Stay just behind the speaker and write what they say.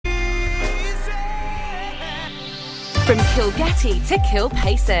From Kilgetty to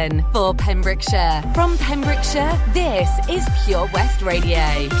Kilpayson for Pembrokeshire. From Pembrokeshire, this is Pure West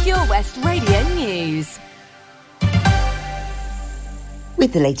Radio. Pure West Radio News.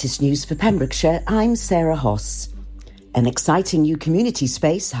 With the latest news for Pembrokeshire, I'm Sarah Hoss. An exciting new community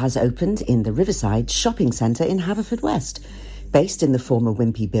space has opened in the Riverside Shopping Centre in Haverfordwest. Based in the former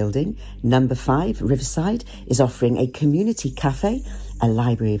Wimpy building, number 5 Riverside is offering a community cafe, a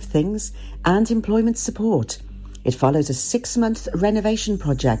library of things and employment support. It follows a 6-month renovation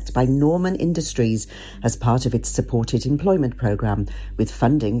project by Norman Industries as part of its supported employment programme with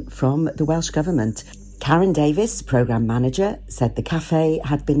funding from the Welsh Government. Karen Davis, programme manager, said the cafe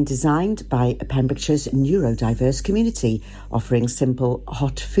had been designed by Pembrokeshire's neurodiverse community, offering simple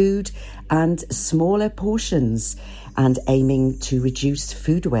hot food and smaller portions and aiming to reduce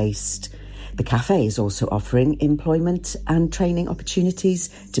food waste. The cafe is also offering employment and training opportunities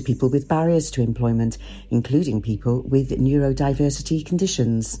to people with barriers to employment, including people with neurodiversity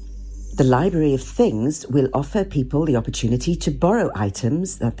conditions. The Library of Things will offer people the opportunity to borrow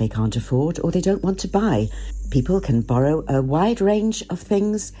items that they can't afford or they don't want to buy. People can borrow a wide range of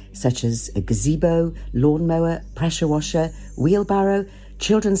things such as a gazebo, lawnmower, pressure washer, wheelbarrow,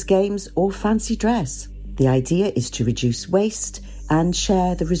 children's games or fancy dress. The idea is to reduce waste and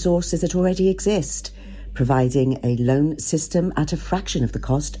share the resources that already exist, providing a loan system at a fraction of the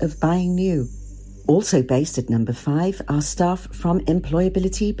cost of buying new. Also based at number 5 are staff from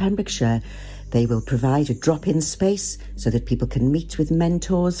Employability Pembrokeshire. They will provide a drop-in space so that people can meet with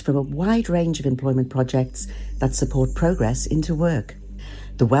mentors from a wide range of employment projects that support progress into work.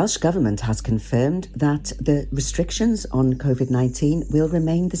 The Welsh Government has confirmed that the restrictions on COVID-19 will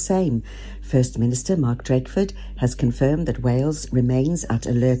remain the same. First Minister Mark Drakeford has confirmed that Wales remains at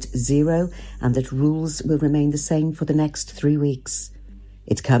alert 0 and that rules will remain the same for the next 3 weeks.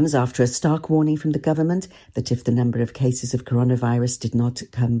 It comes after a stark warning from the government that if the number of cases of coronavirus did not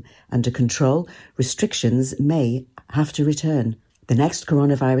come under control, restrictions may have to return. The next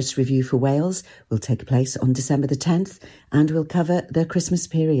coronavirus review for Wales will take place on December the 10th and will cover the Christmas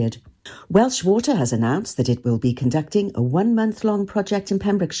period. Welsh Water has announced that it will be conducting a 1-month-long project in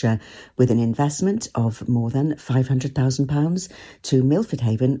Pembrokeshire with an investment of more than £500,000 to Milford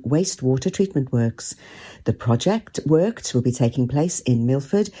Haven Wastewater Treatment Works. The project works will be taking place in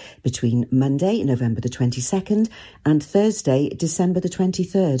Milford between Monday, November the 22nd and Thursday, December the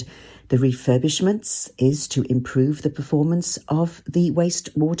 23rd. The refurbishments is to improve the performance of the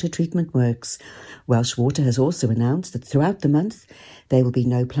wastewater treatment works. Welsh Water has also announced that throughout the month there will be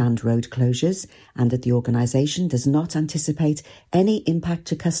no planned road closures and that the organisation does not anticipate any impact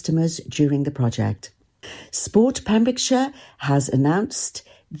to customers during the project. Sport Pembrokeshire has announced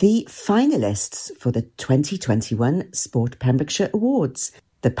the finalists for the 2021 Sport Pembrokeshire Awards.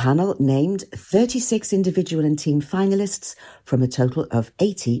 The panel named 36 individual and team finalists from a total of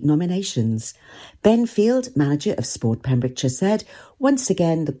 80 nominations. Ben Field, manager of Sport Pembrokeshire, said, "Once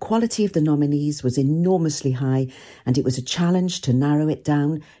again, the quality of the nominees was enormously high and it was a challenge to narrow it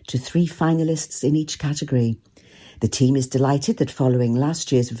down to 3 finalists in each category. The team is delighted that following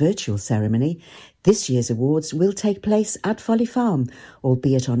last year's virtual ceremony, this year's awards will take place at Folly Farm,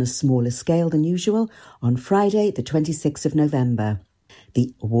 albeit on a smaller scale than usual, on Friday, the 26th of November.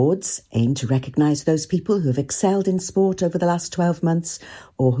 The awards aim to recognise those people who have excelled in sport over the last 12 months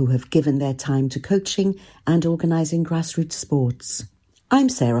or who have given their time to coaching and organising grassroots sports." I'm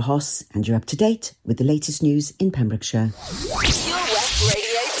Sarah Hoss and you're up to date with the latest news in Pembrokeshire.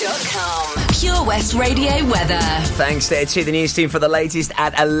 PureWestRadio.com. Pure West Radio weather. Thanks there to the news team for the latest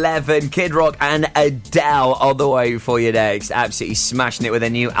at 11. Kid Rock and Adele on the way for you next. Absolutely smashing it with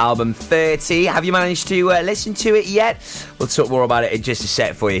their new album 30. Have you managed to listen to it yet? We'll talk more about it in just a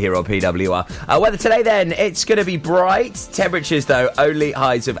sec for you here on PWR. Weather today then, it's going to be bright. Temperatures though, only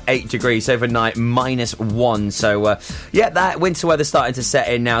highs of 8 degrees overnight, -1. So that winter weather starting to set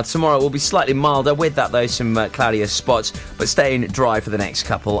in now. Tomorrow will be slightly milder. With that though, some cloudier spots, but staying dry for the next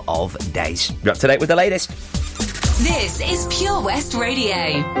couple of days. You're up to date with the latest. This is Pure West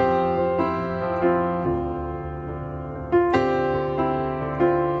Radio.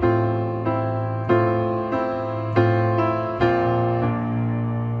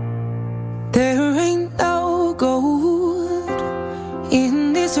 There ain't no gold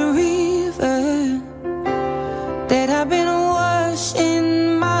in this river that I've been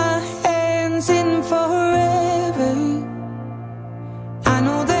washing my hands in forever. I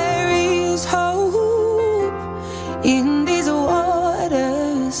know there is hope in these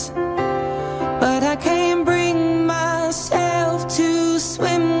waters, but I can't bring myself to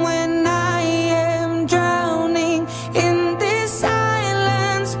swim when I am drowning in this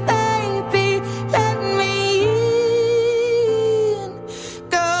silence, baby. Let me in.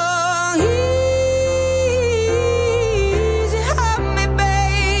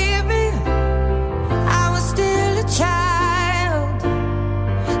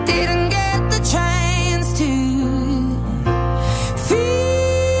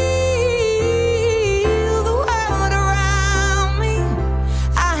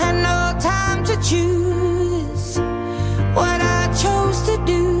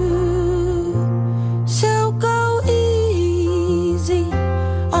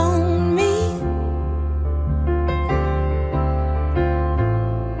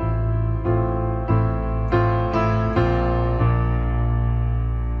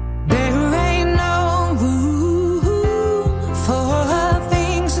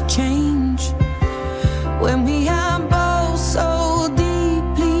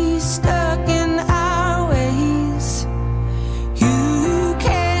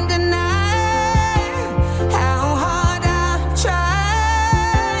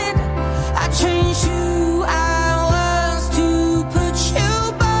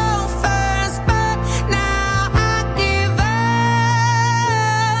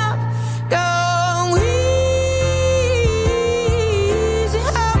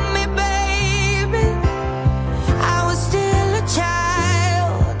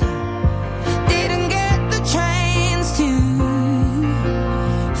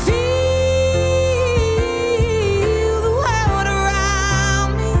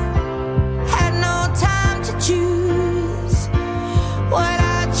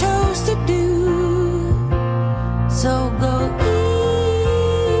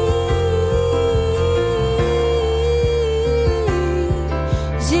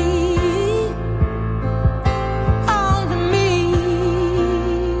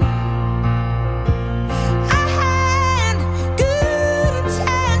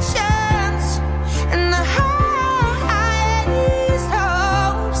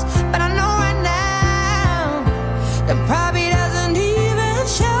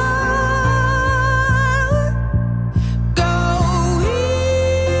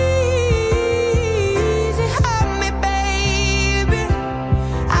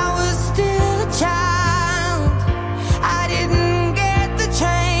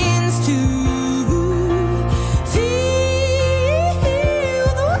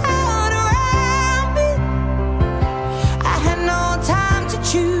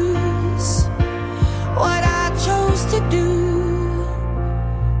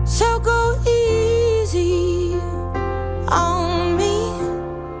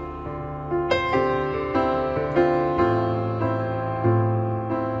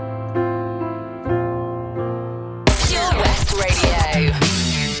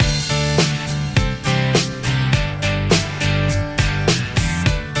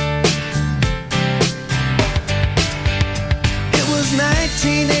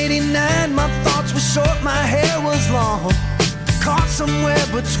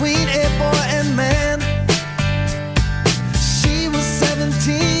 between a boy and man. She was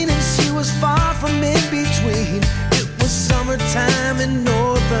 17 and she was far from in between. It was summertime in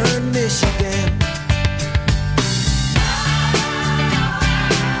northern Michigan.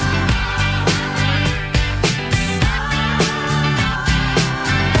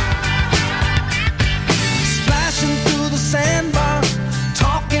 Splashing through the sandbar,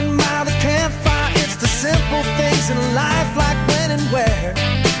 talking by the campfire. It's the simple things in life, like when and where.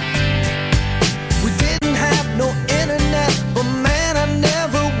 We didn't have no internet, but man, I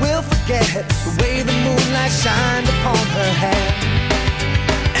never will forget the way the moonlight shined upon her hair.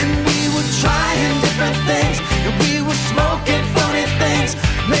 And we were trying different things, and we were smoking funny things,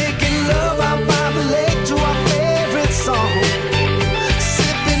 making love out by the lake to our favorite song,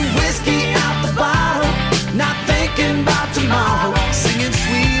 sipping whiskey out the bottle, not thinking about tomorrow, singing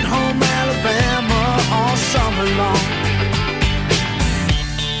Sweet Home Alabama all summer long.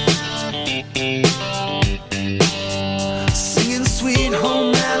 Singing Sweet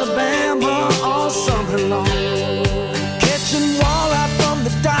Home Alabama all summer long. Catching walleye from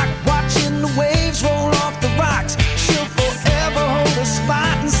the dock, watching the waves roll off the rocks. She'll forever hold a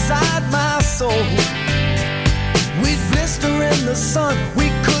spot inside my soul. We'd blister in the sun, we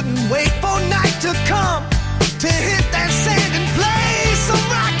couldn't wait for night to come to hit that sand and play some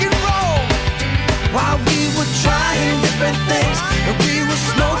rock and roll. While we were trying different things, and we were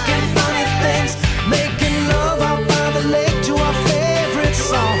smoking funny things, making love out by the lake to our favorite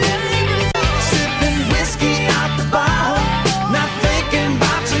song, sipping whiskey out the bottle, not thinking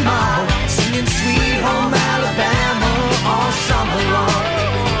about tomorrow, singing Sweet Home Alabama all summer long.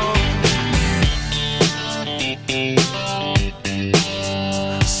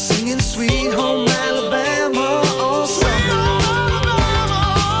 Singing Sweet Home Alabama all summer long.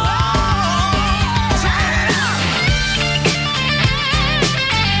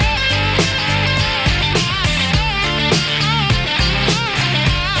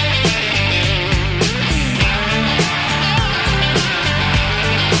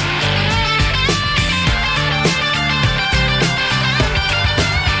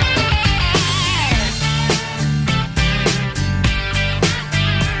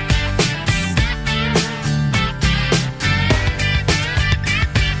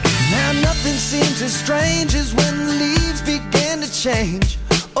 Now nothing seems as strange as when the leaves begin to change.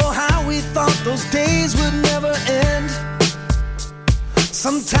 Oh, how we thought those days would never end.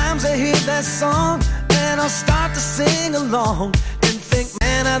 Sometimes I hear that song and I'll start to sing along and think,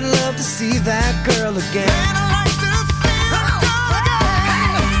 man, I'd love to see that girl again. Man, I'd like to see that girl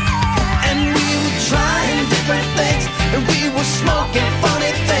again. And we were trying different things, and we were smoking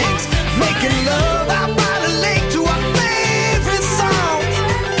funny things, making love out by the lake to our favorite songs,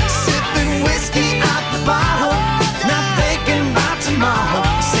 sipping whiskey out the bottle, not thinking about tomorrow,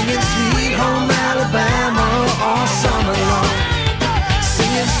 singing Sweet Home Alabama all summer long.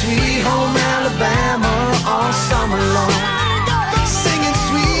 Singing Sweet Home Alabama all summer long. Singing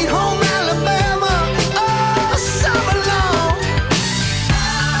Sweet Home Alabama all summer long.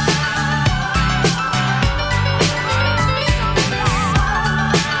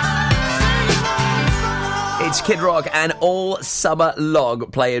 It's Kid Rock and All Summer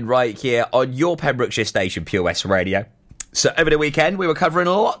Long playing right here on your Pembrokeshire station, Pure West Radio. So over the weekend, we were covering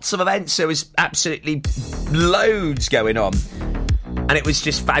lots of events. There was absolutely loads going on. And it was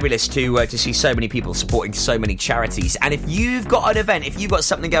just fabulous to see so many people supporting so many charities. And if you've got an event, if you've got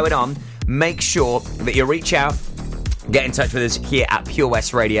something going on, make sure that you reach out, get in touch with us here at Pure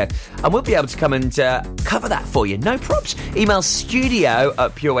West Radio, and we'll be able to come and cover that for you. No props. Email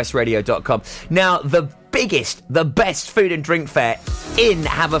studio@purewestradio.com. Now, the biggest, the best food and drink fair in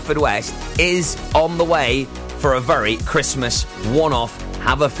Haverfordwest is on the way for a very Christmas one-off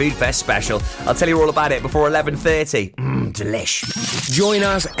Haverfordwest special. I'll tell you all about it before 11:30. Delish. Join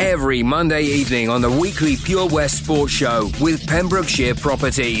us every Monday evening on the weekly Pure West Sports Show with Pembrokeshire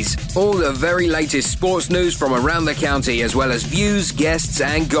Properties. All the very latest sports news from around the county, as well as views, guests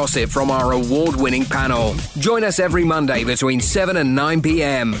and gossip from our award-winning panel. Join us every Monday between 7 and 9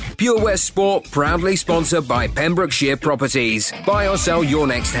 p.m. Pure West Sport, proudly sponsored by Pembrokeshire Properties. Buy or sell your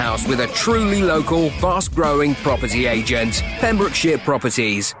next house with a truly local, fast-growing property agent. Pembrokeshire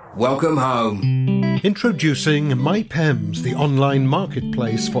Properties. Welcome home. Introducing MyPems, the online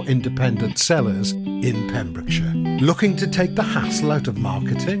marketplace for independent sellers in Pembrokeshire. Looking to take the hassle out of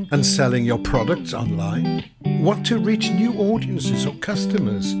marketing and selling your products online? Want to reach new audiences or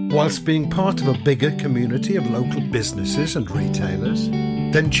customers whilst being part of a bigger community of local businesses and retailers?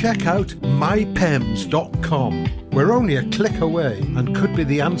 Then check out mypems.com. We're only a click away and could be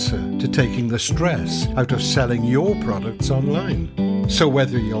the answer to taking the stress out of selling your products online. So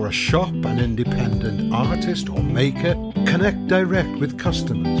whether you're a shop, an independent artist or maker, connect direct with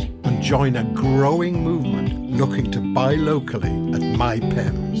customers and join a growing movement looking to buy locally at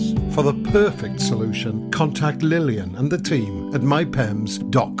MyPems. For the perfect solution, contact Lillian and the team at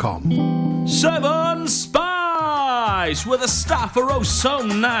mypems.com. 7 Spice, where the staff are oh so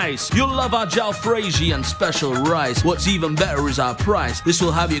nice. You'll love our jalfrezi and special rice. What's even better is our price. This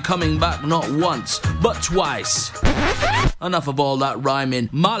will have you coming back not once, but twice. Enough of all that rhyming.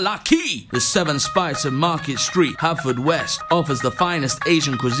 Malaki! The 7 Spice of Market Street, Haverfordwest, offers the finest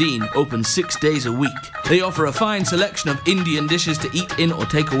Asian cuisine, open 6 days a week. They offer a fine selection of Indian dishes to eat in or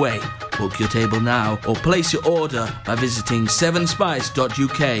take away. Book your table now or place your order by visiting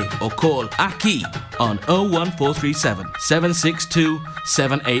 7spice.uk or call Aki on 01437 762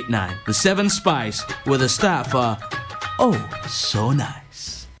 789. The 7 Spice, where the staff are oh so nice.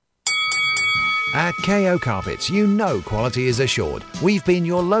 At KO Carpets, you know quality is assured. We've been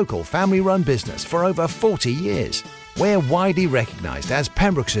your local family-run business for over 40 years. We're widely recognised as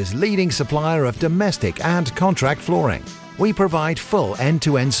Pembrokeshire's leading supplier of domestic and contract flooring. We provide full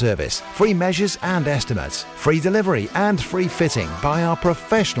end-to-end service, free measures and estimates, free delivery and free fitting by our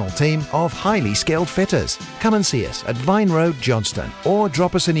professional team of highly skilled fitters. Come and see us at Vine Road, Johnston, or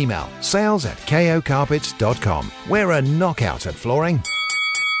drop us an email, sales@kocarpets.com. We're a knockout at flooring.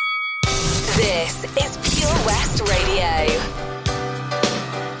 This is Pure West Radio.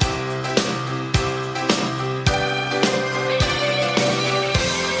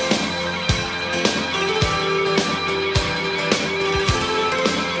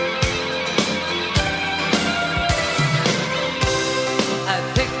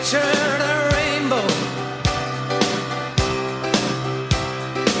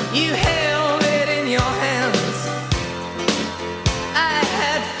 You held it in your hands. I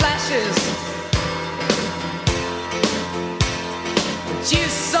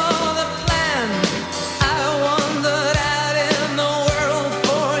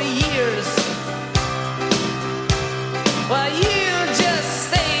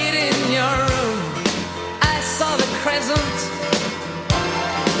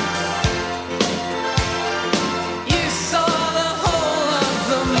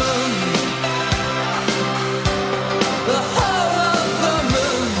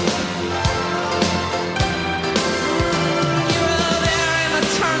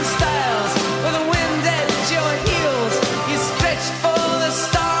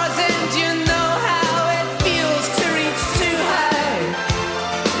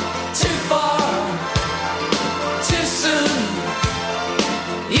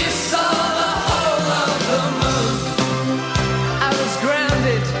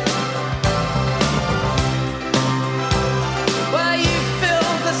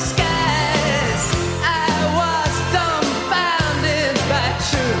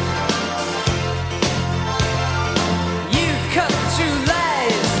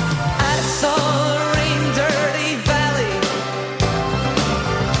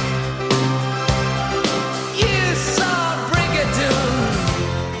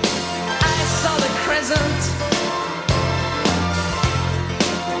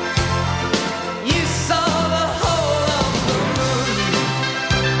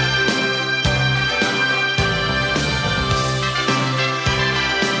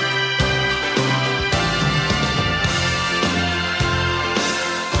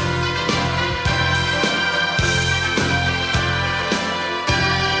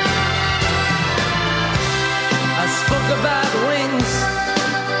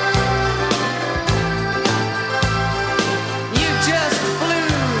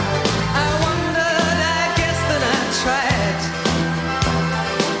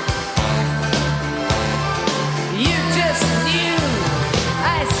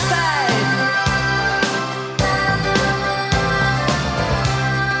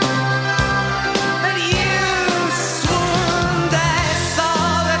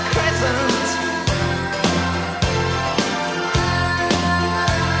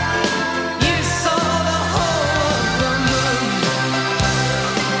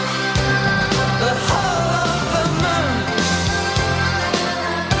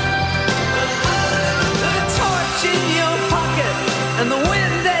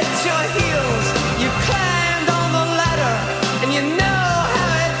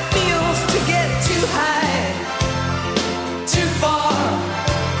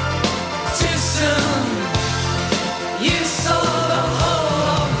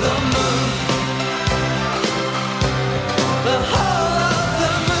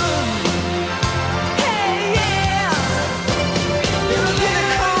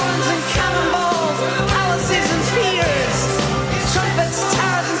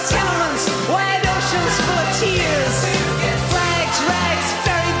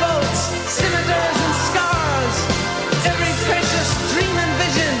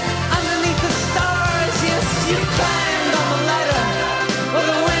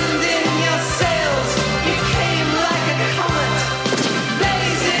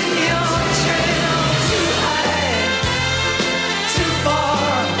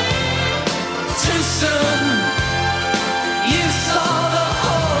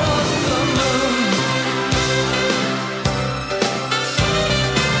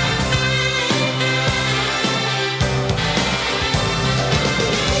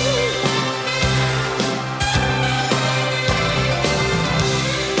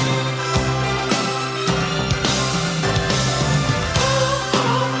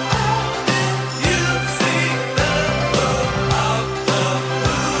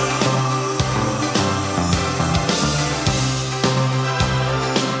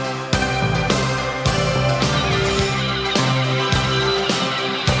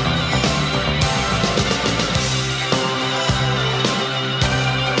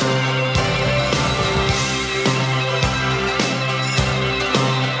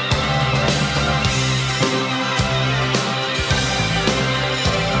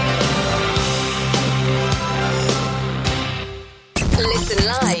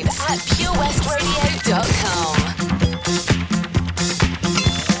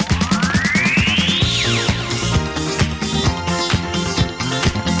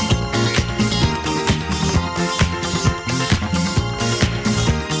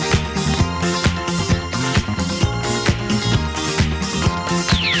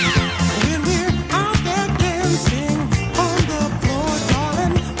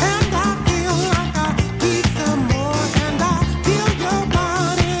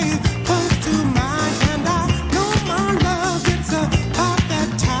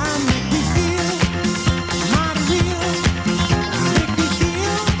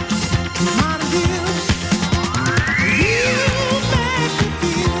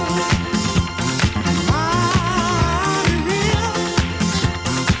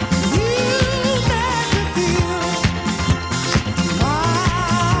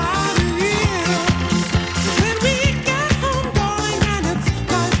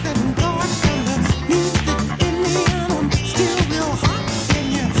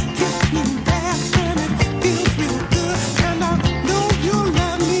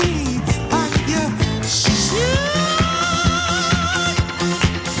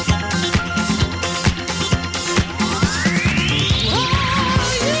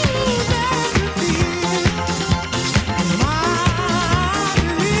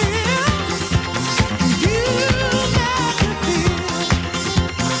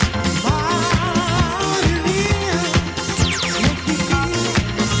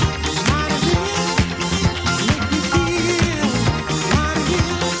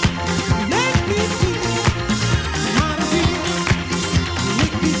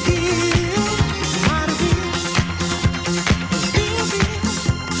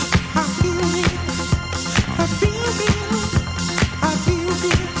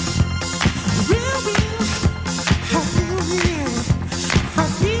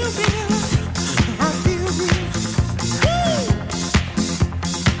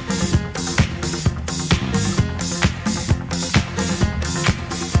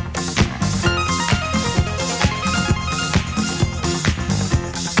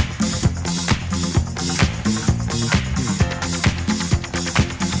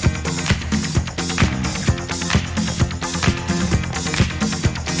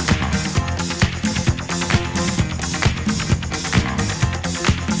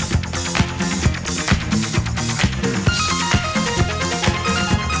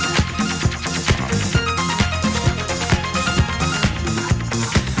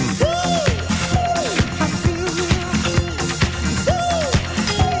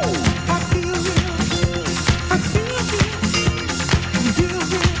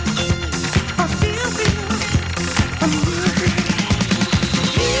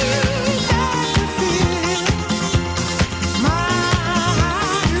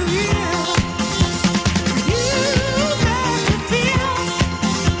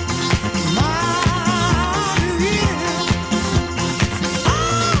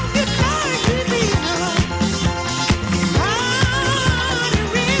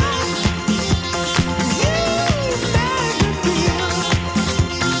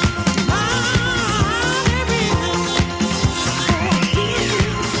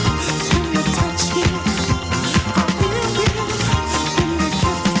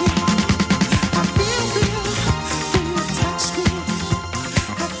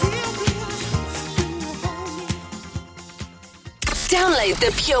Download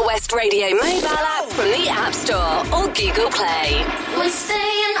the Pure West Radio mobile app from the App Store or Google Play. We're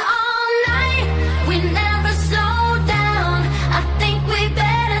staying all night. We never slow down. I think we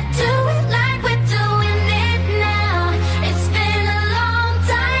better do it like we're doing it now. It's been a long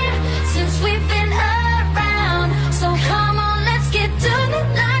time since we've been around. So come on, let's get doing it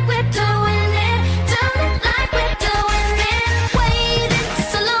like we're doing it. Doing it like we're doing it. Waited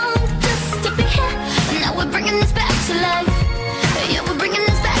so long just to be here. Now we're bringing this back to life. Yeah, we're bringing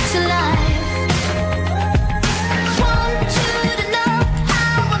this back to life. Want you to know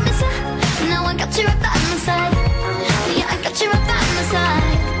how I miss you. Now I got you right by my side. Yeah, I got you right by my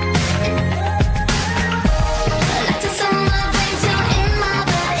side. Like the sun, my veins, you're in my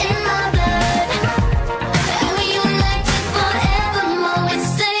blood, in my blood. And we united forevermore. We're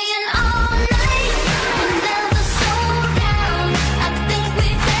staying all night. We never slow down. I think we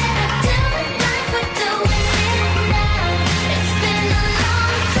better do it like we're doing it now. It's been a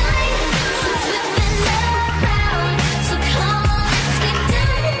long time since we've been around. So come on, let's keep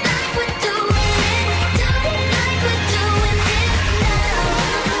doing it like we're doing it. Doing it like we're doing it now.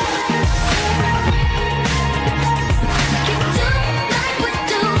 Keep doing it like we're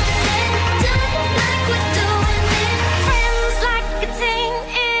doing it. Doing it like we're doing it. Friends like a team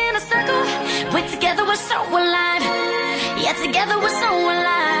in a circle. We're together, we're so alive. Yeah, together we're so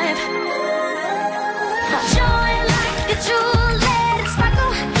alive. Joy like a jewel, let it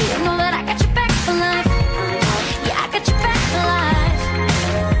sparkle. You know that I got your back for life. Yeah, I got your back for life.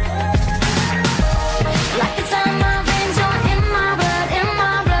 Like the time my veins are in my blood, in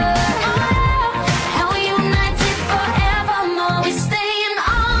my blood. Oh, and we united forevermore. We're staying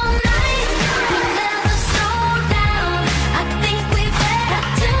all night. We never slow down. I think we better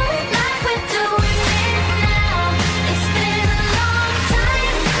do it like we're doing it now. It's been a long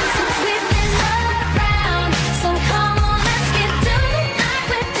time since we've been around. So come on, let's get doing it like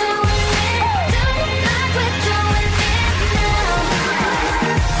we're doing it. Doing it like we're doing it now.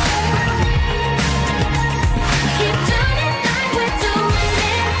 Keep doing it like we're doing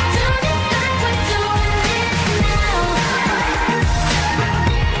it. Doing it like we're doing it now.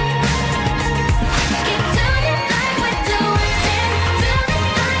 Keep doing it like we're doing it. Doing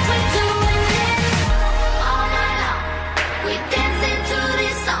it like we're doing it. All night long, we dancing to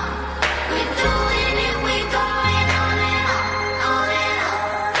this song. We doing it, we going on and on and on.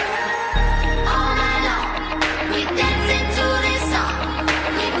 All night long, we dancing to this song.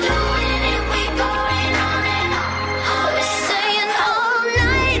 We doing it, we going on and on. We're staying all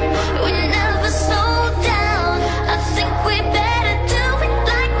night, we never slow down. I think we better do it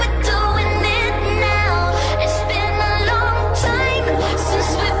like we're doing it now. It's been a long time since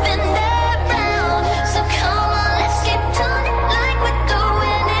we've been around. So come on, let's keep doing it like we're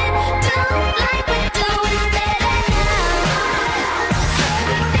doing it. Doing it like we're doing it now.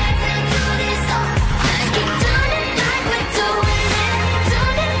 Dancing to this song. Let's keep doing it like we're doing it.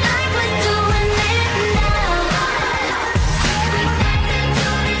 Doing it like we're doing it now. Dancing to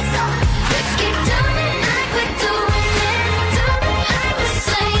this song. Let's keep doing it like we're doing it. Doing it like we're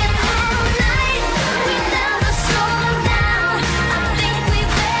staying all night. We never slow down. I think we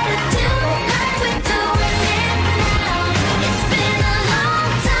better do it like we're doing it now. It's been a long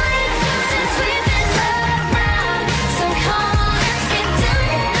time since we've been around. So come on, let's keep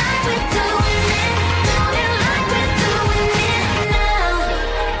doing it like we're doing it. Doing it like we're doing it now.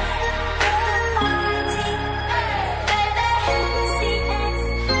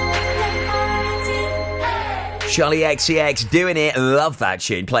 Charlie XCX doing it. Love that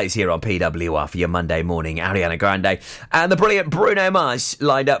tune. Plays here on PWR for your Monday morning. Ariana Grande and the brilliant Bruno Mars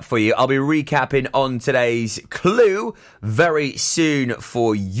lined up for you. I'll be recapping on today's clue very soon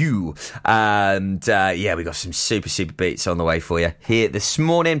for you. And yeah, we got some super beats on the way for you here this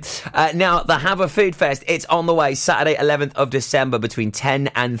morning. Now, the Have a Food Fest, it's on the way Saturday 11th of December between 10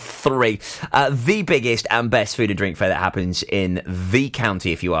 and 3. The biggest and best food and drink fair that happens in the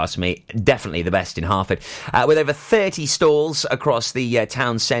county, if you ask me. Definitely the best in Harford. With over 30 stalls across the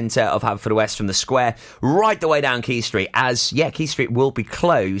town centre of Haverfordwest from the square right the way down Key Street, as, yeah, Key Street will be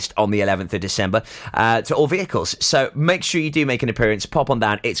closed on the 11th of December to all vehicles. So make sure you do make an appearance, pop on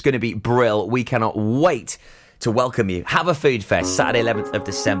down. It's going to be brill. We cannot wait to welcome you. Have a Food Fest, Saturday 11th of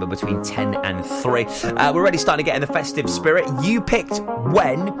December between 10 and 3. We're already starting to get in the festive spirit. You picked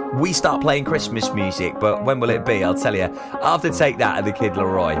when we start playing Christmas music, but when will it be? I'll tell you after Take That and the Kid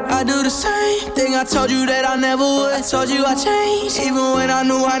Laroi. I do the same thing I told you that I never would. I told you I changed, even when I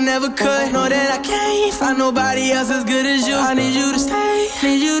knew I never could. Know that I can't find nobody else as good as you. I need you to stay,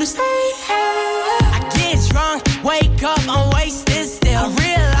 need you to stay. I get drunk, wake up, I'm wasted still. I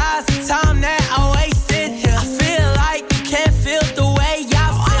realize the time that I wasted here. I feel like you can't feel the way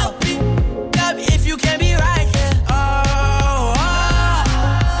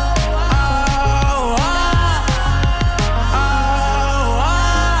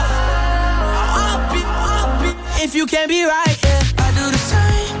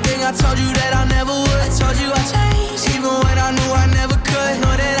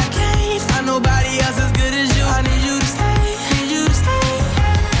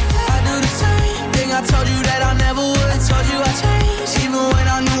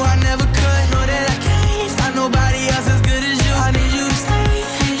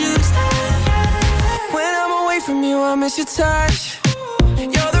your touch.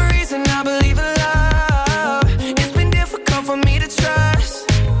 You're the reason I believe in love. It's been difficult for me to trust,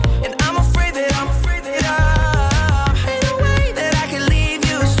 and I'm afraid that ain't no way that I can leave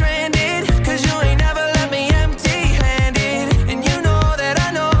you stranded, 'cause you ain't never left me empty-handed. And you know that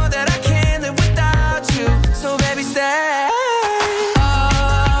I can't live without you. So baby, stay.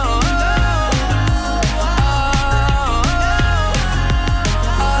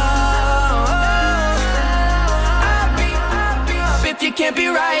 You can't be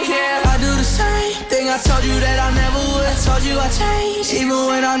right here. I do the same thing I told you that I never would. I told you I changed, even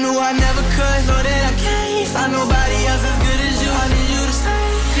when I knew I never could. Know that I can't find nobody else as good as you. I need you to stay,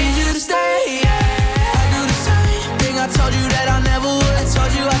 need you to stay, yeah. I do the same thing I told you that I never would. I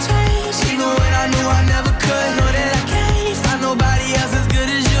told you I changed, even when I knew I never could. Know that I can't find nobody else as good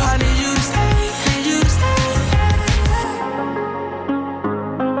as you. I need you to stay, need you to stay.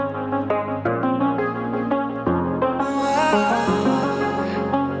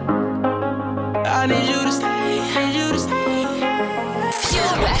 I need you to stay, need you to stay.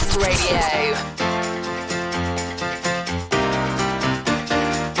 Pure West Radio.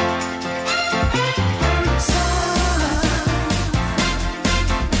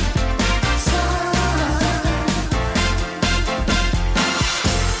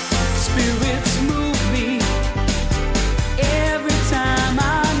 Spirits move me every time I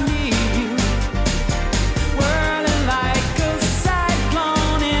need you. Whirling like a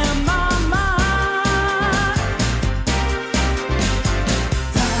cyclone in my mind.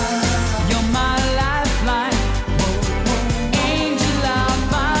 You're my lifeline, angel of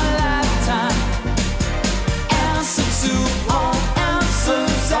my lifetime. Answer to all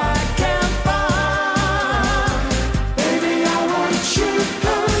answers I can find. Baby, I want you to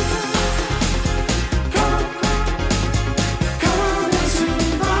come into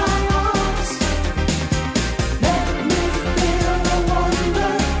my arms. Let me feel the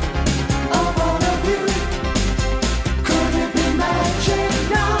wonder of all of you. Could it be magic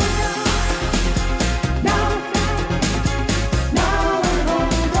now? Now and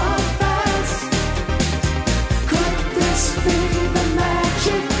hold on fast. Could this be the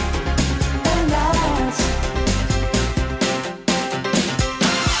magic that lasts?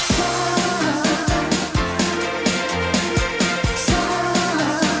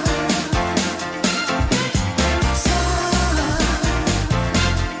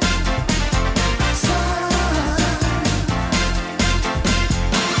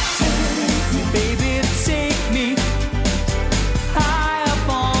 Baby, take me high up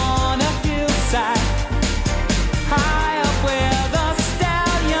on a hillside, high up where the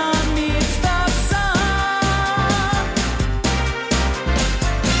stallion meets the sun.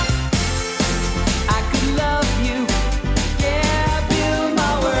 I could love you, yeah, build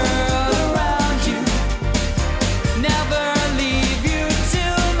my world around you. Never leave you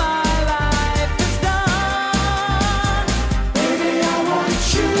till my life is done. Baby, I want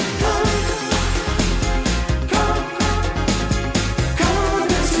you to come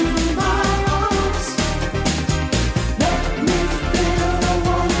into my arms. Let me feel the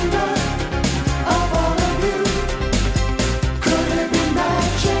wonder of all of you. Could it be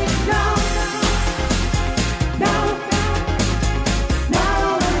magic now? Now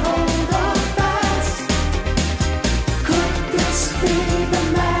and hold on fast. Could this be the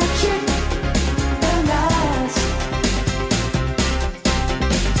magic that lasts?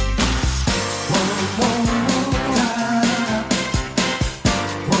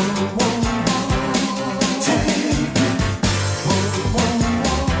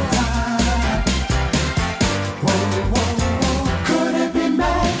 Could it be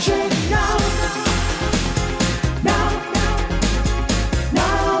magic now?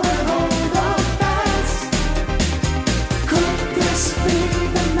 Now and hold on fast. Could this be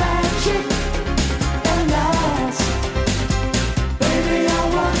the magic that lasts? Baby, I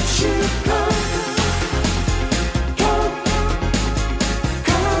want you to come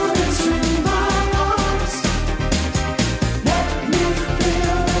into my arms. Let me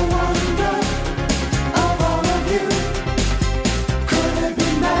feel the wonder of all of you. Could it be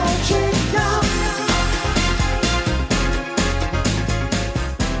magic now?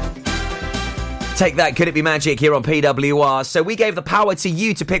 Take that, Could It Be Magic here on PWR. So we gave the power to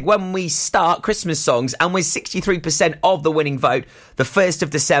you to pick when we start Christmas songs, and with 63% of the winning vote, the 1st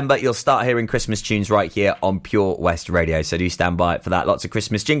of December, you'll start hearing Christmas tunes right here on Pure West Radio. So do stand by for that. Lots of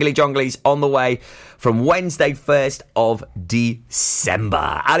Christmas jingly jonglies on the way from Wednesday, 1st of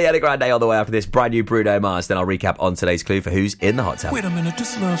December. Ariana Grande on the way after this brand new Bruno Mars. Then I'll recap on today's clue for who's in the hot tub. Wait a minute,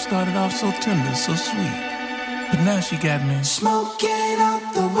 this love started off so tender, so sweet. But now she got me Smoking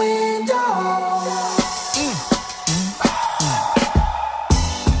out the window.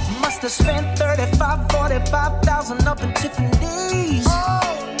 Spent 45,000 up in Tiffany's.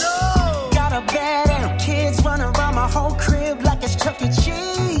 Oh no! Got a bad and kids running around my whole crib like it's Chuck E.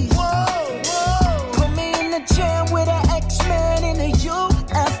 Cheese. Whoa, whoa! Put me in the gym with an X-Men in the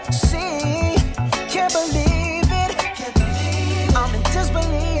UFC. Can't believe it. I'm in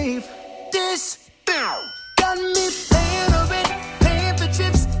disbelief. This got me paying a rent, paying for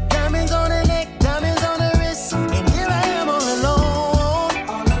trips, diamonds on the neck, diamonds on the wrist, and here I am all alone.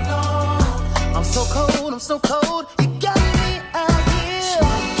 I'm so cold, I'm so cold. You got me out here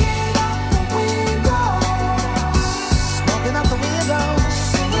smoking out the window, smoking out the window,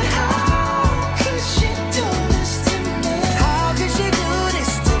 singing how could she do this to me? How could she do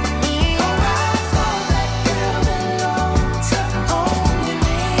this to me? Oh, I thought that girl belonged to only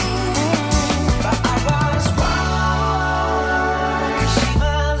me, but I was wrong. She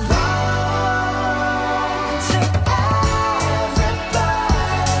belonged to everybody.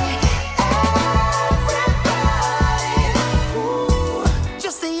 Ooh.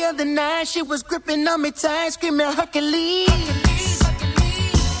 Just the other night, she was gripping on me tight, screaming Hercules.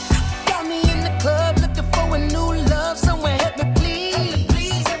 Got me in the club looking for a new love. Someone help me,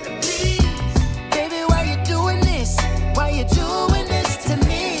 please. Baby, why you doing this? Why you doing this to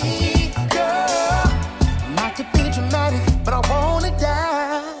me, girl? Not to be dramatic, but I wanna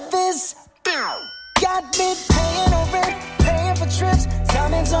die. This got me paying a rent, paying for trips,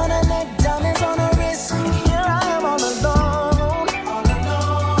 diamonds on her neck, diamonds on her wrist, and here I am all alone.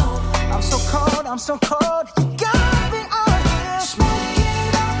 I'm so cold, I'm so cold. You got me out here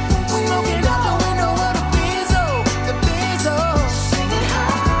smoking out the window of the Benzo, singing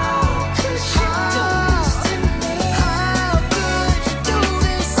how could she do this to me? How could you do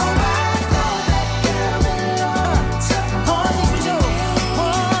this? Oh, I thought that girl belonged to only you. I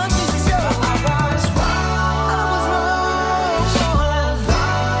was wrong. She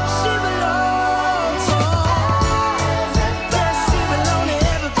belonged to everybody. She belonged to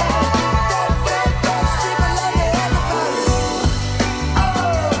everybody.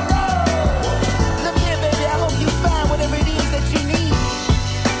 Look here, baby, I hope you find whatever it is that you need.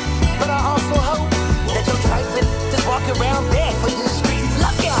 But I also hope that your trifling just walk around barefoot in the streets.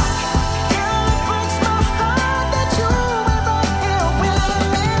 Look out! Girl, it breaks my heart that you ain't right here with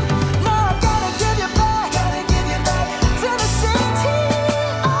me. Now I gotta give you back to the city.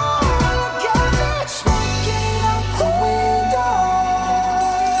 Oh, you got me smoking out the window,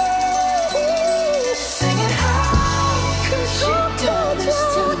 singing how could she do this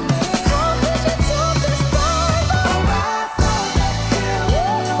to me? How could you do this, baby? Oh, I thought that girl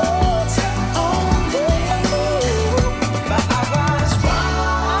belonged to only me, but I was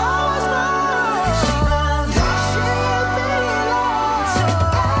wrong. She belonged to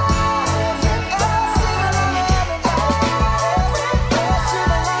everybody.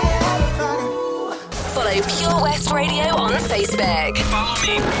 Follow Pure West Radio on Facebook. Follow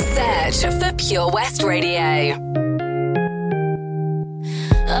me. Search for Pure West Radio.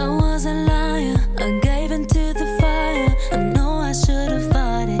 I was a liar, I gave in to the fire. I know I should have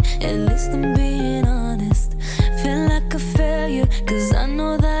fought it, at least I'm being honest. Feel like a failure, cause I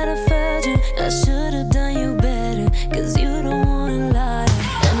know that I failed you. I should have done you better, cause you don't wanna lie.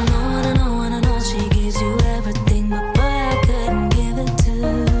 And I know she gives you everything, but boy, I couldn't give it to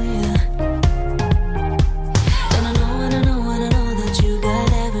you. And I know that you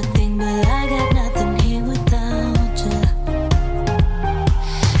got everything, but I got nothing here without you.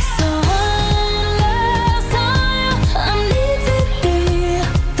 So one last time, I need to be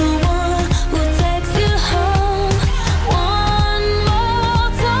the one who takes you home. One more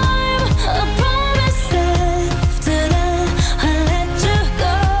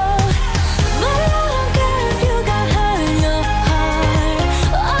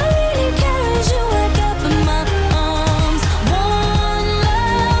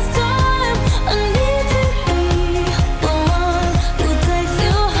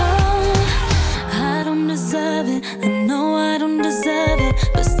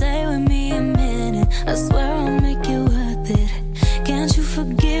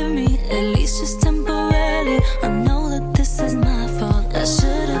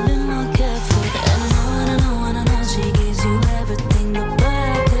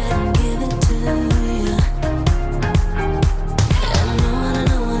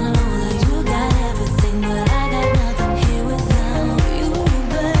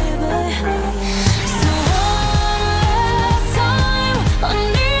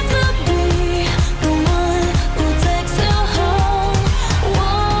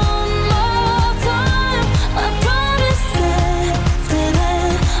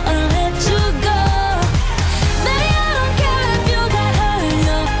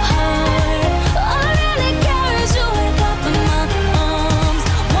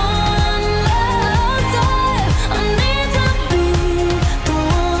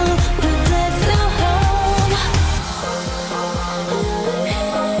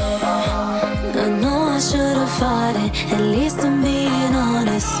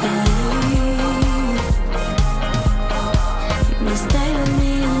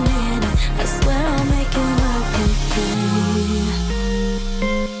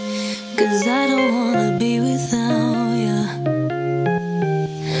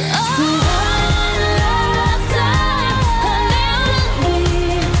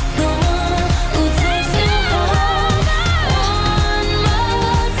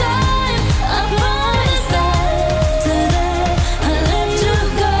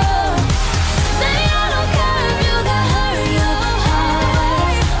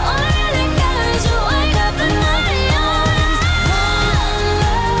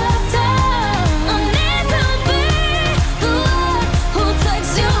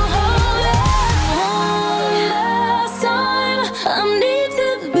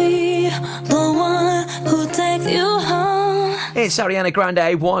Ellis, Ariana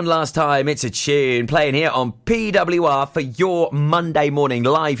Grande, one last time. It's a tune playing here on PWR for your Monday morning,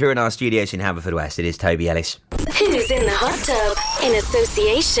 live here in our studios in Haverfordwest. It is Toby Ellis. Who's in the hot tub? In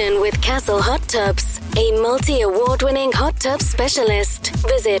association with Castle Hot Tubs, a multi-award-winning hot tub specialist.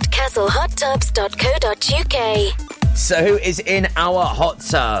 Visit castlehottubs.co.uk. So who is in our hot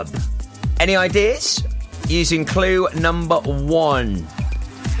tub? Any ideas? Using clue number 1.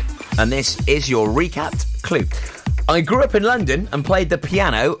 And this is your recapped clue. I grew up in London and played the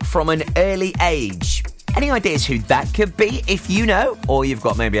piano from an early age. Any ideas who that could be? If you know, or you've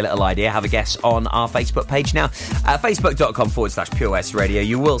got maybe a little idea, have a guess on our Facebook page now. Facebook.com/Pure West Radio.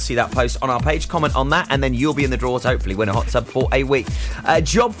 You will see that post on our page. Comment on that, and then you'll be in the draw to hopefully win a hot tub for a week.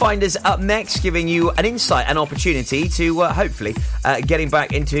 Job Finders up next, giving you an insight and opportunity to hopefully getting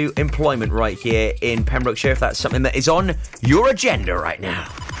back into employment right here in Pembrokeshire, if that's something that is on your agenda right now.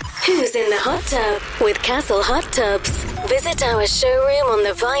 Who's in the hot tub with Castle Hot Tubs? Visit our showroom on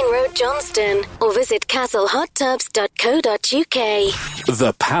the Vine Road, Johnston, or visit castlehottubs.co.uk.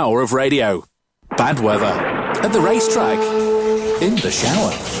 The power of radio. Bad weather. At the racetrack. In the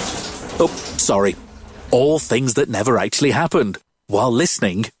shower. Oh, sorry. All things that never actually happened. While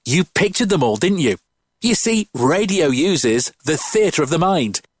listening, you pictured them all, didn't you? You see, radio uses the theatre of the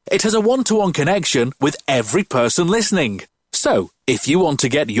mind. It has a one-to-one connection with every person listening. So, if you want to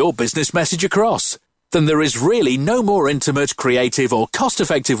get your business message across, then there is really no more intimate, creative or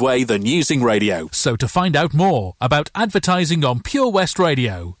cost-effective way than using radio. So to find out more about advertising on Pure West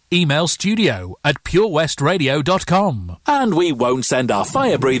Radio, email studio@purewestradio.com. And we won't send our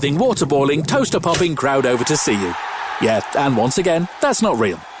fire-breathing, water-boiling, toaster-popping crowd over to see you. Yeah, and once again, that's not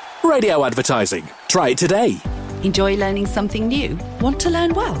real. Radio advertising. Try it today. Enjoy learning something new? Want to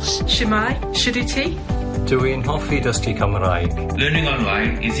learn Welsh? Shemai, Shuduti? Dwi'n hoffi dysgu Cymraeg. Learning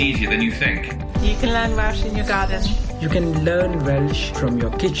online is easier than you think. You can learn Welsh in your garden. You can learn Welsh from your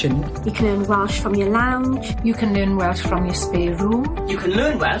kitchen. You can learn Welsh from your lounge. You can learn Welsh from your spare room. You can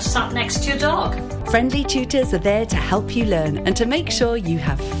learn Welsh sat next to your dog. Friendly tutors are there to help you learn and to make sure you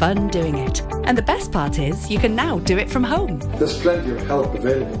have fun doing it. And the best part is, you can now do it from home. There's plenty of help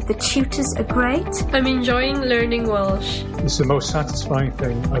available. The tutors are great. I'm enjoying learning Welsh. It's the most satisfying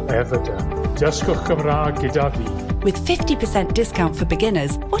thing I've ever done. Dysgwch Cymraeg gyda fi. With 50% discount for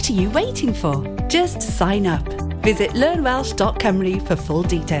beginners, what are you waiting for? Just sign up. Visit learnwelsh.com for full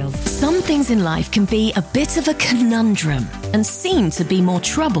details. Some things in life can be a bit of a conundrum and seem to be more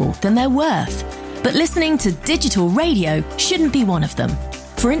trouble than they're worth. But listening to digital radio shouldn't be one of them.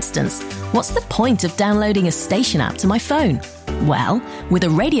 For instance, what's the point of downloading a station app to my phone? Well, with a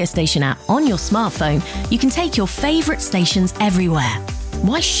radio station app on your smartphone, you can take your favourite stations everywhere.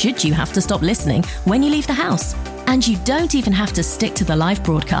 Why should you have to stop listening when you leave the house? And you don't even have to stick to the live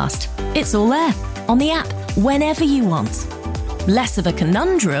broadcast. It's all there, on the app, whenever you want. Less of a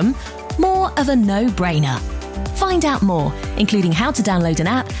conundrum, more of a no-brainer. Find out more, including how to download an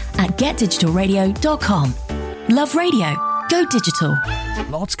app at getdigitalradio.com. Love radio. Go digital.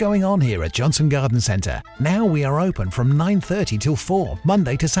 Lots going on here at Johnson Garden Centre. Now we are open from 9:30 till 4,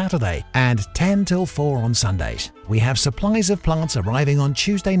 Monday to Saturday, and 10 till 4 on Sundays. We have supplies of plants arriving on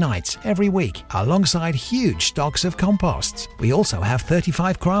Tuesday nights every week, alongside huge stocks of composts. We also have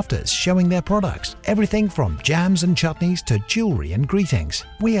 35 crafters showing their products, everything from jams and chutneys to jewellery and greetings.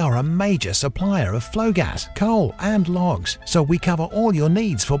 We are a major supplier of flow gas, coal and logs, so we cover all your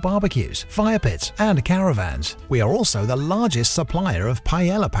needs for barbecues, fire pits and caravans. We are also the largest supplier of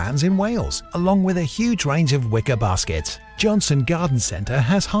paella pans in Wales, along with a huge range of wicker baskets. Johnson Garden Centre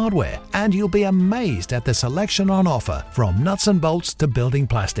has hardware, and you'll be amazed at the selection on offer, from nuts and bolts to building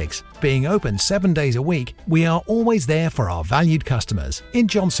plastics. Being open 7 days a week, we are always there for our valued customers. In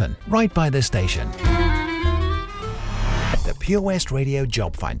Johnson, right by the station. The Pure West Radio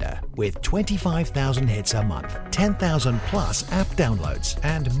Job Finder, with 25,000 hits a month, 10,000 plus app downloads,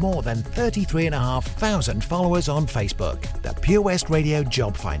 and more than 33,500 followers on Facebook. The Pure West Radio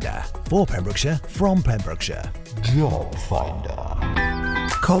Job Finder, for Pembrokeshire, from Pembrokeshire. Job Finder.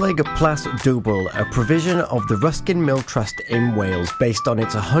 Coleg Plas Dwbl, a provision of the Ruskin Mill Trust in Wales based on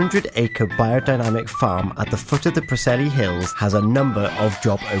its 100-acre biodynamic farm at the foot of the Preseli Hills, has a number of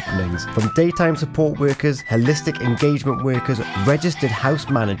job openings. From daytime support workers, holistic engagement workers, registered house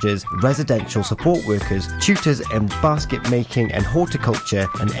managers, residential support workers, tutors in basket making and horticulture,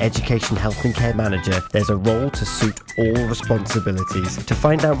 and education health and care manager, there's a role to suit all responsibilities. To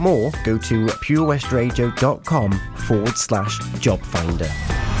find out more, go to purewestradio.com/job finder.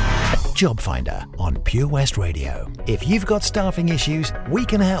 Job Finder on Pure West Radio. If you've got staffing issues, we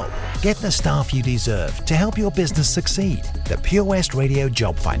can help. Get the staff you deserve to help your business succeed. The Pure West Radio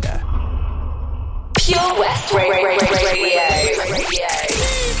Job Finder. Pure West Radio.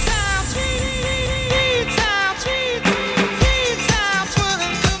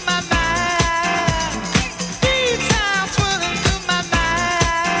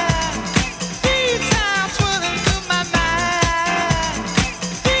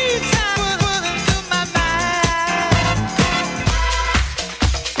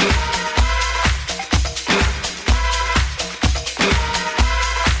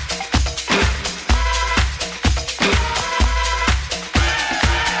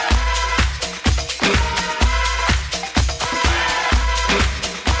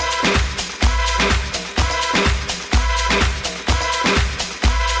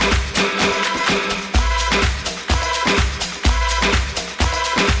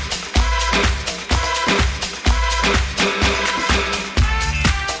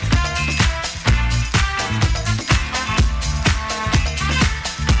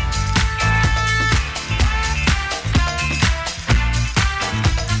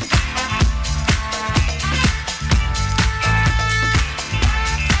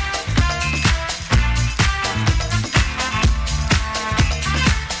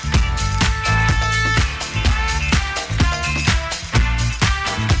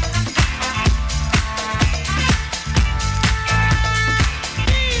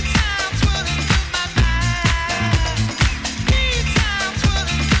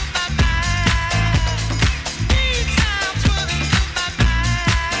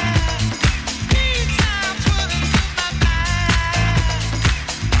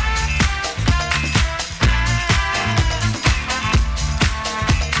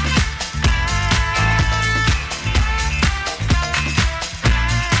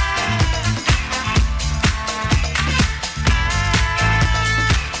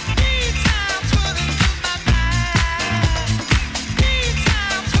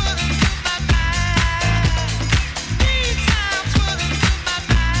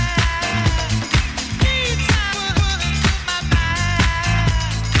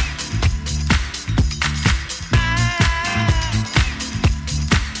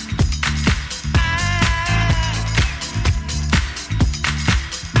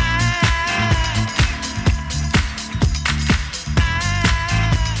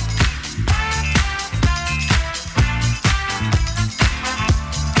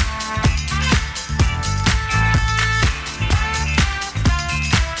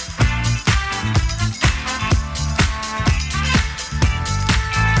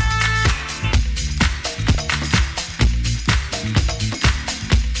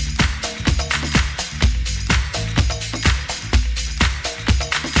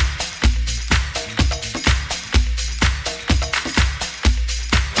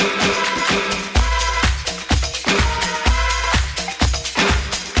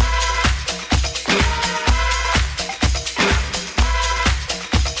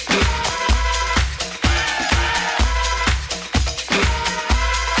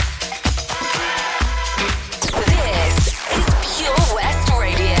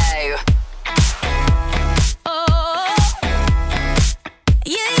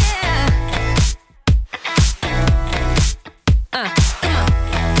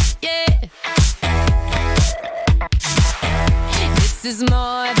 is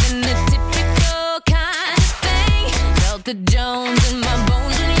more than the typical kind of thing. Felt the Jones in my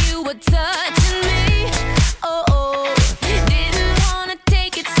bones when you were touching me. Oh, oh, didn't wanna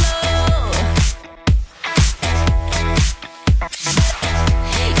take it slow.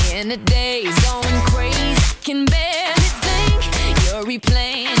 In the days going crazy, I can barely think. You're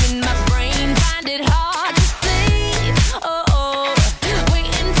replaying in my brain, find it hard to sleep. Oh, oh,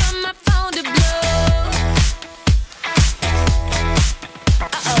 waiting for my phone to blow.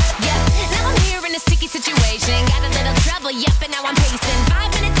 Uh-oh, yeah, now I'm here in a sticky situation. Got a little trouble, yep, and now I'm pacing.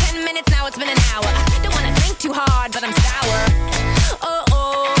 5 minutes, 10 minutes, now it's been an hour. Don't wanna think too hard, but I'm sour. Oh,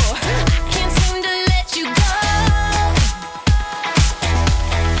 oh, I can't seem to let you go.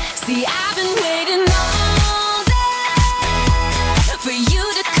 See, I've been waiting all day for you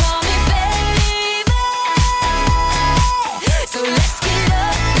to call me baby. So let's get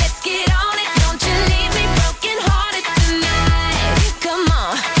up, let's get on it. Don't you leave me broken hearted tonight. Come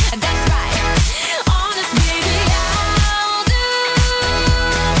on, that's right. Honest, baby, I'll do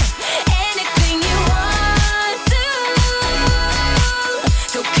anything you want to.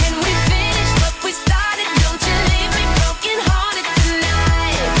 So can we finish what we started? Don't you leave me broken hearted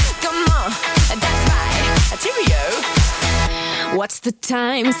tonight. Come on, that's right. Cheerio. What's the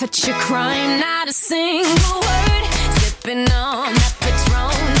time? Such a crime, not a single word. Sipping on that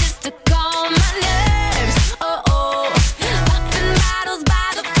Patron just to calm my nerves. Oh, oh, popping bottles by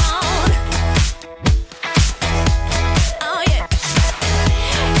the phone.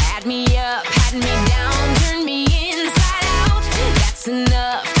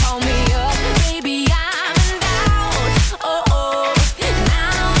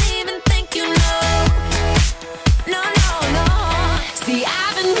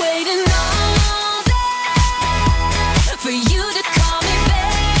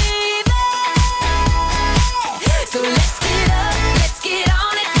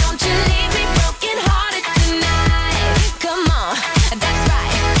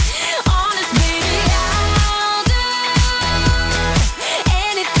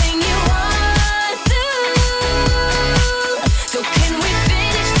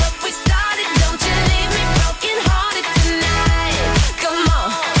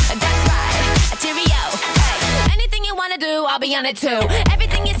 wanted to.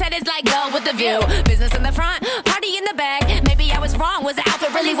 Everything you said is like go with the view. Business in the front, party in the back. Maybe I was wrong, was the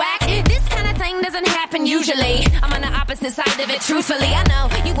outfit really whack? This kind of thing doesn't happen usually. I'm on the opposite side of it, truthfully. I know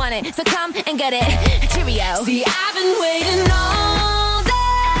you want it, so come and get it. Cheerio. See, I've been waiting all day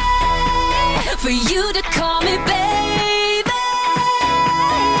for you to call me baby.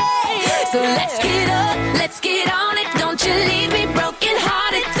 So let's get up, let's get on it. Don't you leave me broken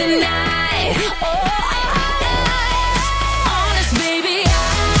hearted tonight. Honest baby,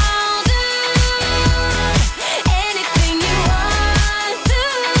 I'll do anything you want to.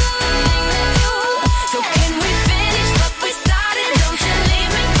 So can we finish what we started? Don't you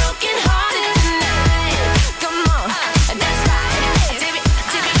leave me broken hearted tonight. Come on, that's right. Tip it.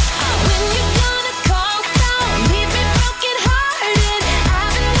 When you gonna call, don't leave me broken hearted.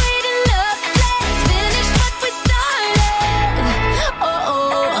 I've been waiting up, let's finish what we started.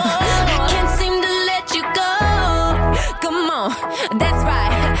 I can't seem to let you go. Come on, that's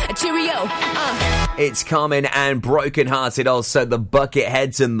right. Cheerio. It's Carmen and Broken Hearted, also the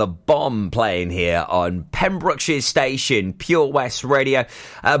Bucketheads and the Bomb playing here on Pembrokeshire's station, Pure West Radio,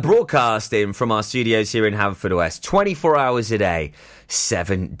 broadcasting from our studios here in Haverfordwest, 24 hours a day,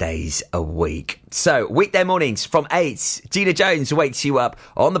 7 days a week. So, weekday mornings from 8, Gina Jones wakes you up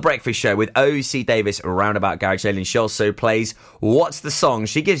on The Breakfast Show with O.C. Davis around about Garage Lane. She also plays What's the Song?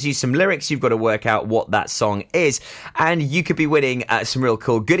 She gives you some lyrics. You've got to work out what that song is. And you could be winning some real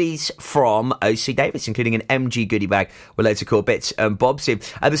cool goodies from O.C. Davis, including an MG goodie bag with loads of cool bits and bobs in.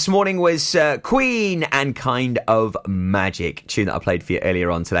 This morning was Queen and Kind of Magic, tune that I played for you earlier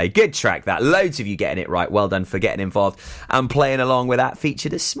on today. Good track, that. Loads of you getting it right. Well done for getting involved and playing along with that feature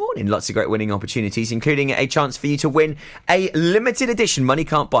this morning. Lots of great winning opportunities, including a chance for you to win a limited edition Money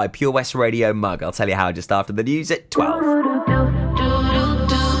Can't Buy Pure West Radio mug. I'll tell you how just after the news at 12.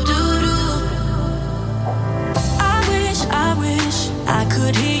 I wish I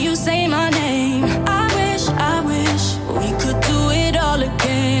could hear you say my name. I wish we could do it all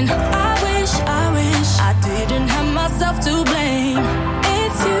again. I wish I didn't have myself to blame.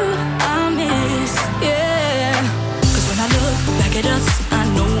 It's you I miss, yeah. 'Cause when I look back at us, I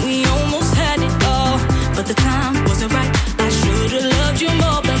know we almost had it all, but the time wasn't right. I should've loved you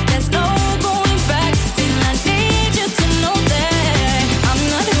more, but there's no going back. Still I need you to know that I'm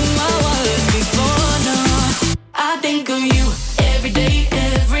not who I was before, no. I think of you every day,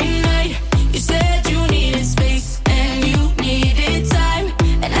 every night. You said you needed space and you needed time,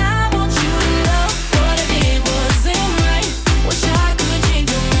 and I want you to know what I did wasn't right. Wish I could change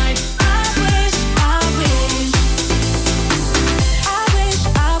your mind. I wish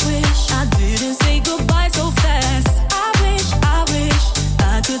I didn't say goodbye so fast. I wish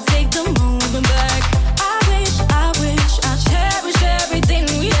I could take the moment back. I wish I cherished everything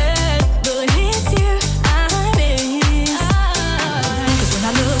we had, but it's you I miss. 'Cause when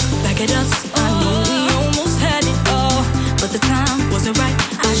I look back at us, I know we almost had it all, but the time wasn't right.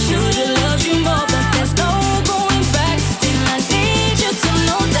 I should've loved you more, but there's no going back. Still I need you to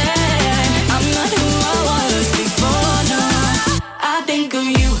know that I'm not who I was before, no. I think of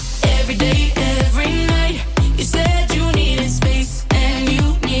you every day, every night. You said you needed space and you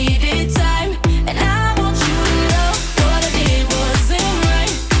needed time, and I want you to know what I did wasn't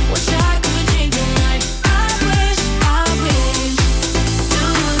right. Wish I could change your mind. I wish.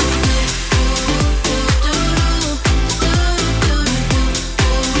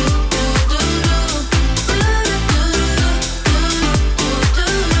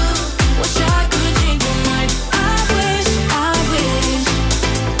 Wish I could change your mind. I wish.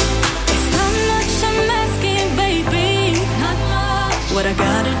 It's not much I'm asking, baby. Not much. What I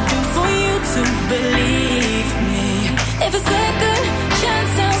gotta do for you to believe me? If a second chance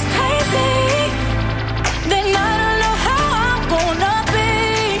sounds crazy, then I don't know how I'm gonna be.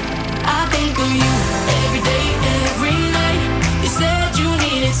 I think of you every day, every night. You said you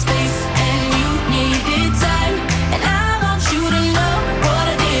needed space and you needed time, and I want you to know what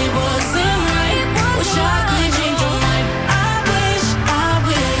I did wasn't right. Wish I could change your mind. I wish.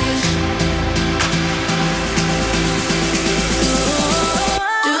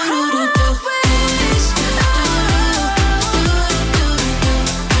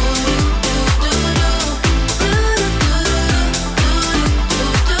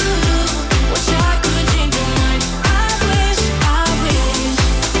 Wish I could change your mind. I wish. I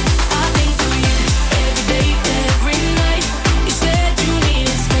think of you every day, every night. You said you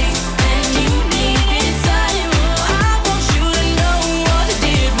needed space and you needed time. I want you to know what I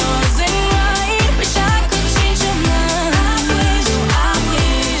did wasn't right. Wish I could change your mind. I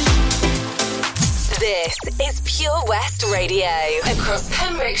wish. This is Pure West Radio. Across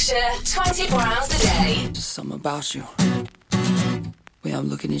Pembrokeshire, 24 hours a day. Just something about you. Way I'm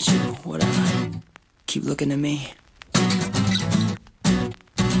looking at you, whatever. Keep looking at me.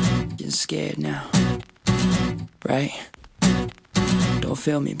 Getting scared now, right? Don't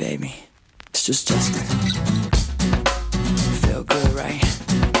feel me, baby. It's just Justin. Feel good, right?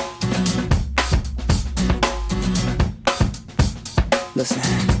 Listen.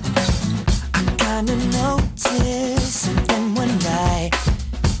 I kinda noticed something went right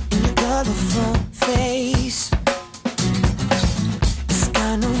in your colorful face. It's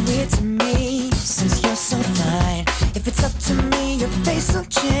kinda weird to me since you're so fine. If it's up to me, your face will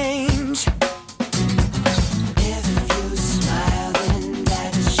change. If you smile, then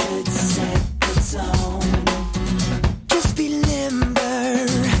that should set the tone. Just be limber,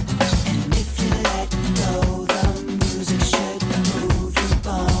 and if you let go, the music should move your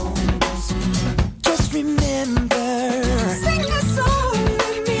bones. Just remember, sing a song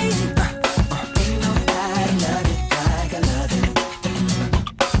with me. Ain't nobody love it like I love it.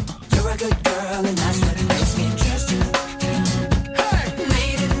 You're a good girl, and that's what makes me trust you.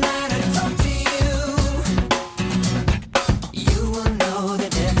 Late at night, I talk to you. You will know the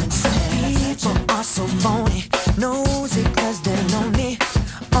difference. People are so phony, nosy 'cause they're lonely.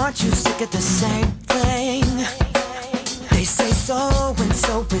 Aren't you sick of the same thing? They say so and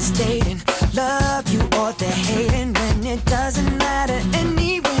so is dating, love you or they're hating, when it doesn't matter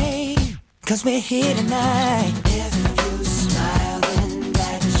anyway. 'Cause we're here tonight. If you smile, then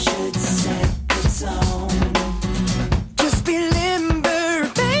that should set the tone. Just be limber,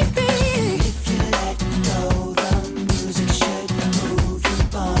 baby. If you let go, the music should move your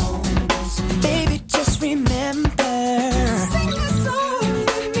bones. Baby, just remember, sing a song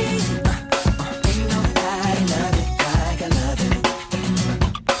with me. Ain't nobody love it like I love it.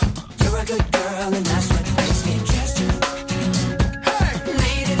 You're a good girl, and that's what makes me trust you.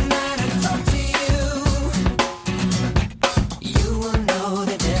 Late at night, I talk to you. You will know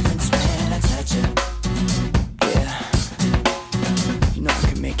the difference when I touch you. Yeah. You know I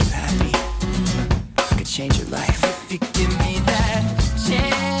can make you happy. I could change your life. If you give me that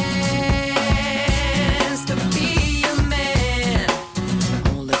chance to be your man, I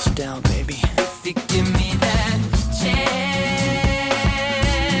won't let you down, baby. If you give me that chance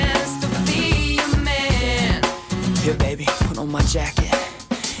to be your man. Here, baby, put on my jacket.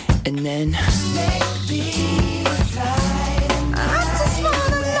 And then make me fly. I just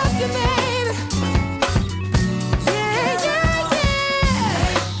wanna love you, baby. Yeah, yeah, yeah.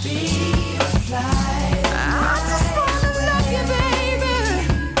 Make me fly. I just wanna love you, baby.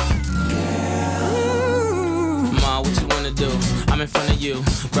 Ma, what you wanna do? I'm in front of you.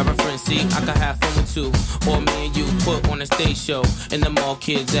 Grab a friend, see, I can have fun with two. Or me and you put on a stage show. And the mall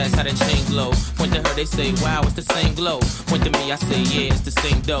kids ask how the chain glow. Point to her, they say, wow, it's the same glow. Point to me, I say, yeah, it's the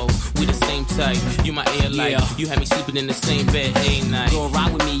same dough. We the same type. You my air light. Yeah. You had me sleeping in the same bed a night. Go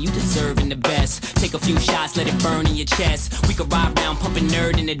ride with me, you deserving the best. Take a few shots, let it burn in your chest. We could ride round, pumping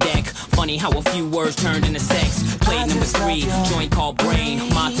nerd in the deck. Funny how a few words turned into sex. Play number 3, joint called Brain.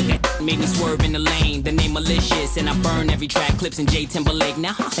 Ma took that, made me swerve in the lane. The name malicious, and I burn every track. Clips in J Timberlake.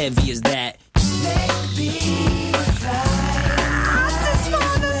 Now how heavy is that? Make me fly. I just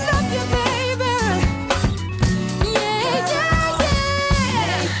wanna love you, baby. Yeah, yeah, yeah.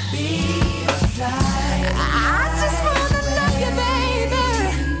 Make me fly. I just wanna love you, baby.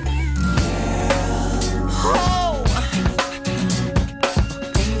 Oh.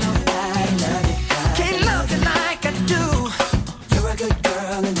 Ain't nobody love you like can't love you like I do. You're a good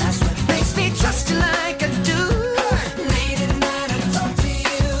girl, and that's what makes me trust you like I do. Late at night, I talk to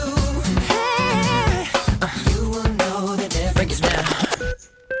you. Hey, you will know the difference. Break it down.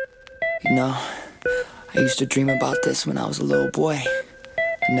 You know, I used to dream about this when I was a little boy.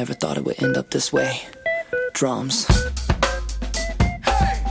 I never thought it would end up this way. Drums.